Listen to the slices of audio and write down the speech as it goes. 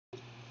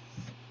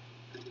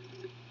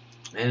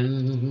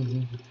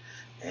And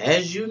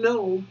as you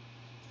know,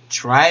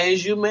 try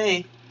as you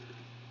may,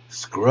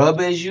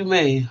 scrub as you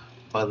may,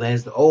 but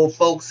as the old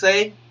folks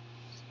say,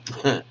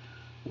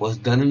 what's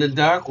done in the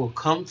dark will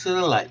come to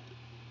the light.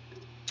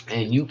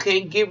 And you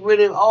can't get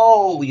rid of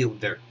all your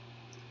dirt.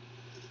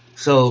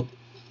 So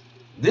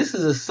this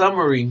is a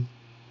summary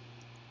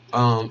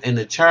and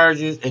the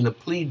charges and the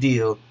plea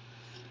deal.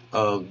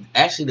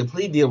 Actually, the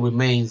plea deal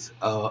remains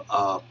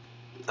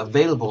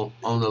available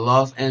on the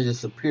Los Angeles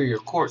Superior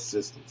Court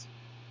systems.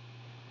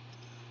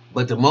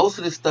 But the most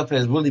of this stuff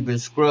has really been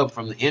scrubbed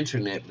from the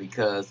internet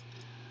because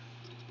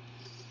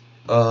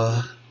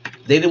uh,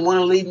 they didn't want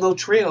to leave no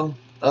trail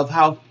of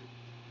how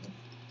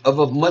of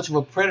a much of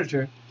a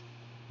predator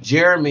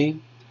Jeremy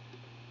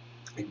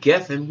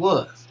Geffen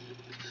was.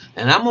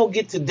 And I'm gonna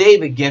get to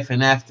David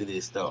Geffen after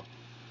this though.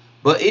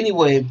 But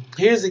anyway,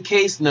 here's the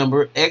case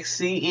number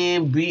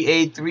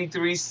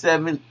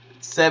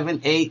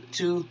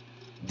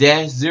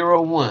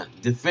XCNBA337782-01.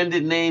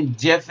 Defendant named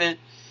Geffen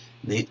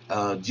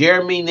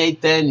Jeremy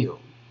Nathaniel.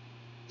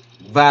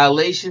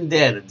 Violation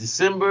data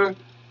December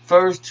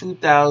 1st,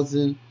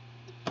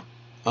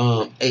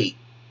 2008.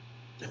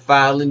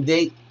 Filing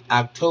date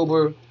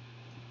October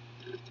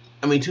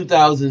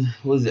 2000,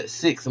 what is that,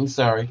 6, I'm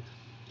sorry.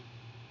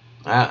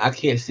 I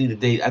can't see the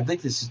date. I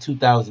think this is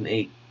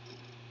 2008.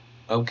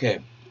 Okay.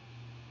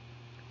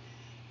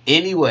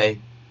 Anyway,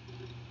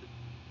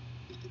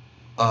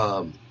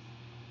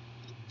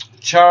 charge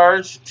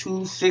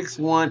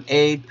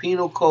 261A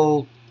penal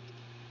code.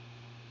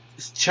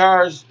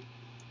 Charge.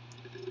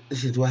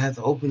 Do I have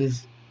to open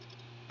this?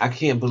 I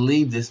can't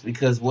believe this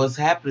because what's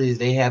happening is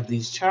they have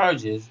these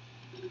charges,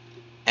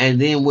 and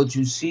then what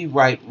you see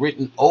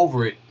written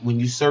over it when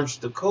you search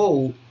the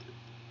code,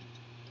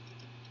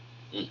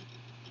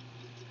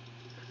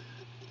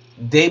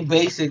 they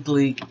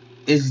basically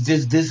it's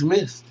just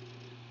dismissed.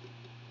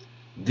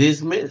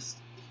 Dismissed.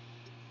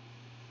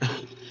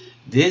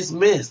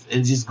 Dismissed.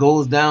 And just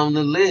goes down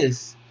the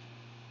list.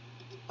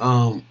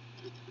 No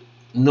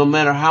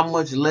matter how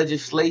much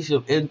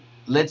legislative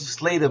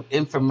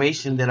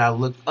information that I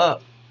look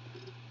up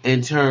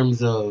in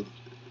terms of,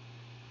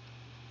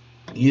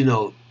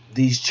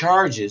 these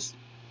charges,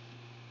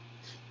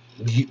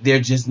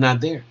 they're just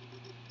not there.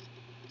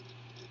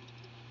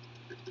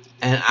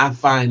 And I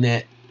find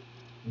that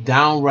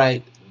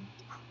downright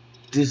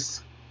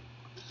disgusting.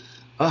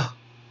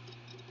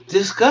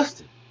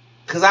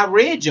 Because I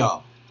read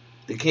y'all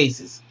the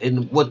cases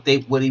and what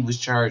he was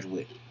charged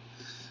with.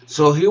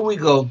 So here we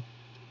go.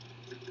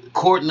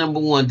 Court number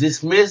 1,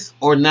 dismissed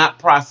or not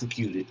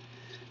prosecuted.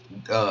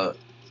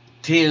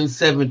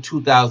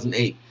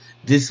 10/7/2008.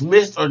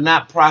 Dismissed or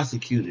not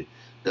prosecuted.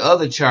 The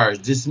other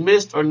charge,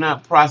 dismissed or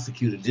not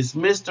prosecuted.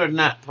 Dismissed or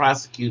not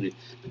prosecuted.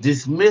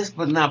 Dismissed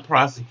but not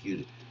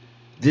prosecuted.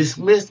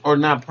 Dismissed or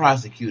not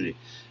prosecuted.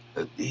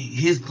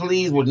 His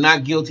pleas were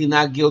not guilty,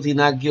 not guilty,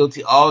 not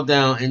guilty, all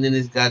down, and then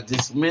it's got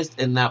dismissed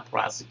and not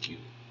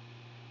prosecuted.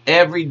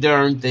 Every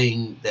darn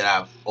thing that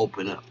I've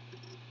opened up.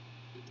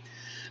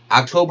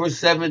 October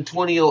 7,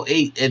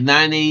 2008 at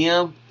 9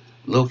 a.m.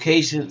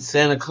 Location,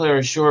 Santa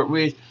Clara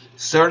Shortridge.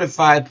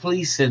 Certified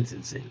plea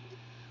sentencing.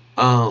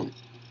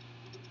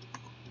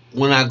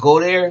 When I go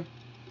there,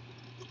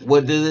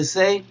 what does it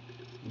say?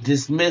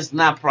 Dismissed,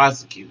 not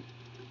prosecuted.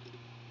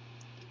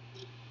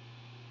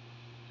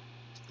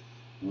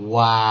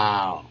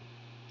 Wow.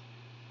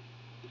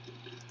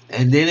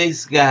 And then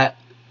it's got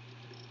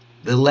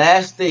the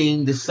last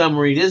thing, the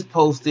summary this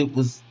posted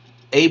was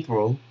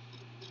April.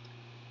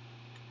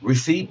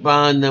 Receipt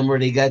bond number,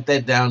 they got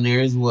that down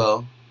there as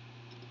well.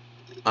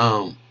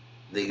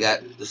 They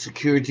got the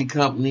security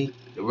company,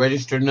 the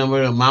register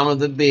number, the amount of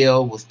the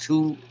bill was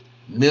 $2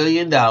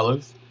 million.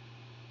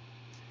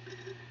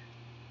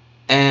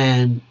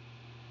 And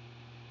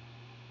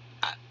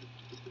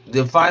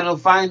the final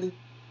finding,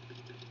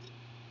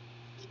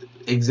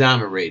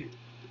 exonerated.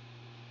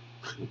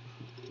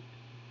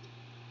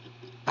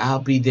 I'll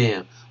be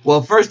damned.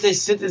 Well, first they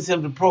sentenced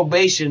him to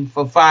probation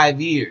for 5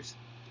 years.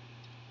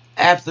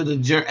 After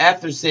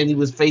saying he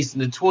was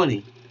facing the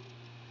 20.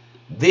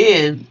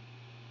 Then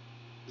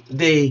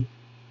they,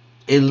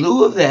 in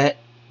lieu of that,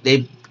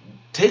 they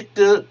take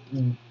the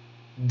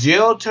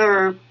jail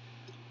term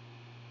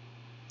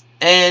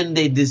and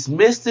they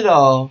dismissed it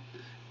all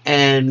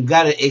and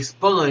got it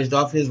expunged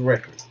off his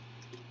record.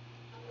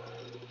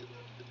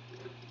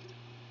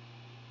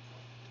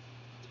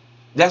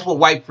 That's what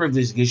white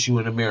privilege gets you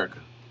in America.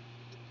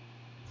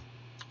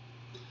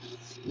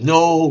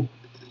 No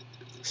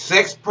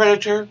sex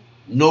predator,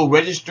 no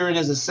registering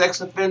as a sex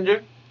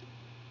offender,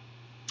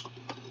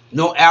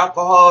 no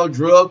alcohol,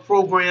 drug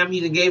program.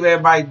 He done gave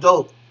everybody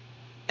dope,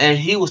 and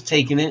he was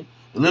taking it.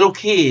 Little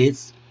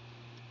kids,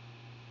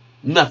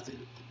 nothing.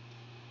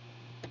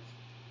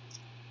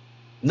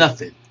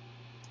 Nothing.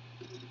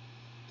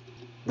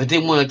 But they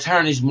want to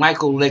tarnish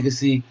Michael's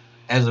legacy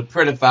as a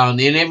pedophile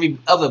and every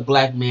other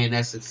black man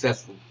that's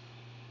successful.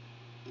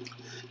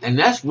 And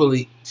that's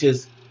really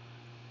just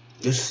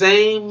the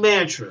same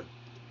mantra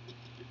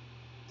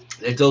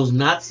that those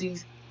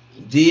Nazis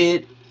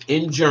did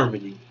in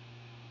Germany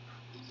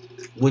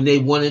when they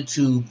wanted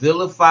to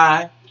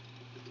vilify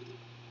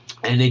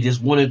and they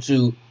just wanted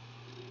to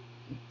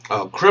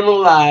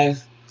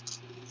criminalize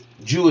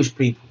Jewish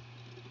people.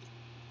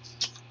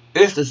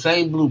 It's the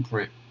same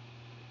blueprint.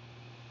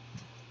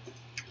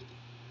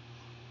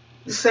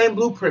 The same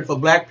blueprint for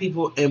black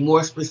people, and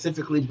more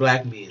specifically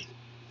black men.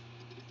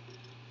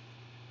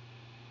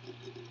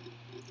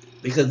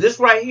 Because this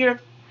right here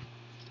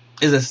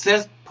is a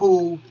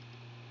cesspool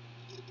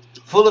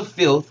full of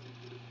filth,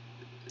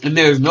 and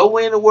there's no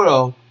way in the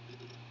world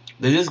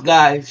that this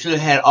guy should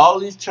have had all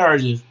these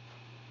charges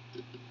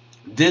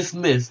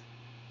dismissed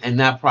and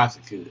not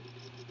prosecuted.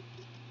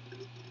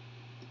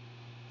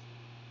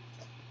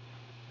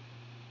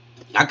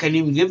 I can't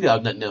even give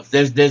y'all nothing else.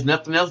 There's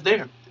nothing else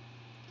there.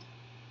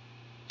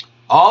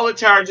 All the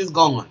charges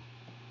gone.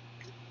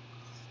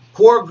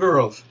 Poor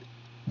girls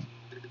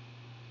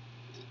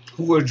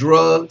who were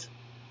drugged,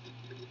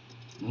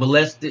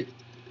 molested,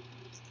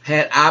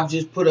 had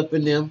objects put up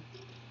in them.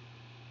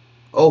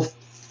 Oh,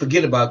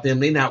 forget about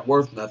them. They're not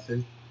worth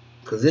nothing.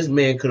 Because this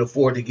man could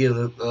afford to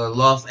give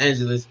Los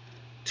Angeles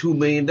 $2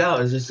 million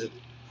just to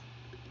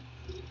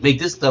make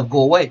this stuff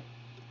go away.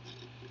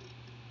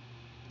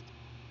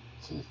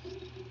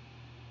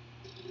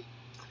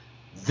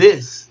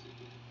 This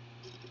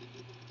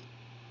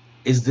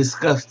is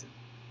disgusting.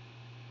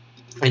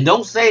 And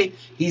don't say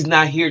he's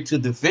not here to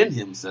defend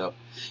himself.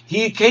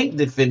 He can't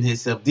defend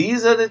himself.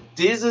 This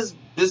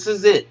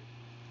is it.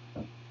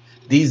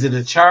 These are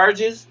the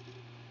charges.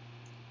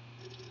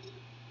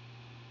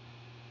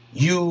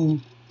 You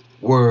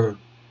were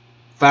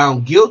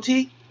found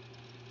guilty.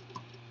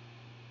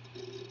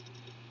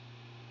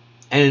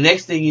 And the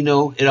next thing you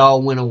know, it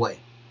all went away.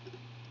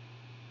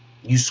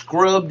 You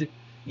scrubbed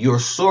your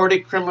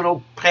sordid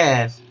criminal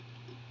past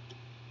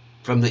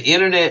from the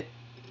internet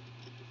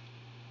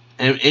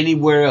and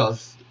anywhere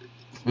else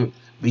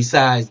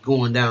besides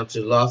going down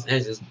to Los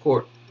Angeles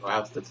court or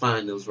house to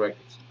find those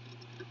records.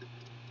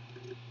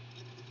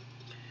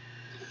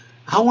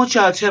 I want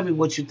y'all to tell me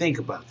what you think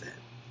about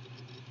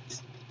that.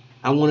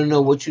 I want to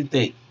know what you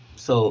think.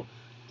 So,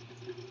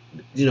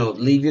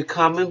 leave your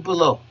comment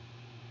below.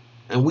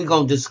 And we're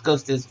going to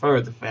discuss this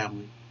further,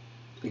 family.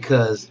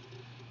 Because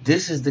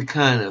this is the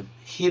kind of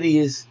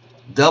hideous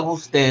double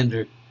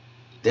standard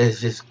that's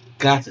just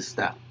got to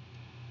stop.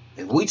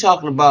 If we're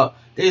talking about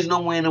there's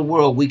no way in the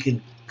world we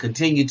can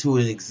continue to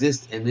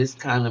exist in this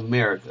kind of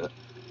America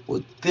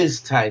with this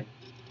type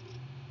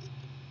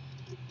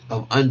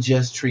of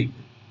unjust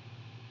treatment,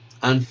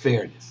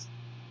 unfairness.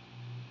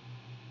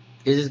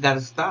 It just got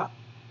to stop.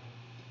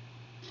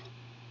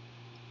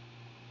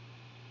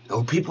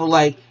 Or people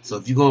like, so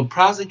if you're going to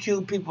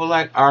prosecute people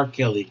like R.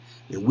 Kelly,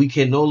 then we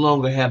can no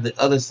longer have the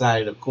other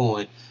side of the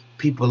coin.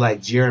 People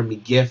like Jeremy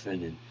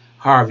Geffen and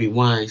Harvey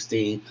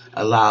Weinstein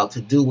allowed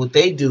to do what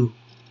they do,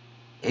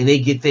 and they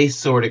get their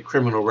sordid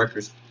criminal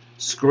records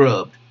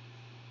scrubbed.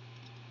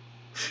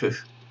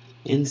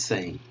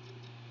 Insane.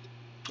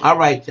 All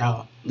right,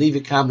 y'all. Leave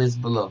your comments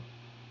below,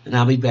 and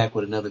I'll be back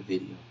with another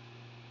video.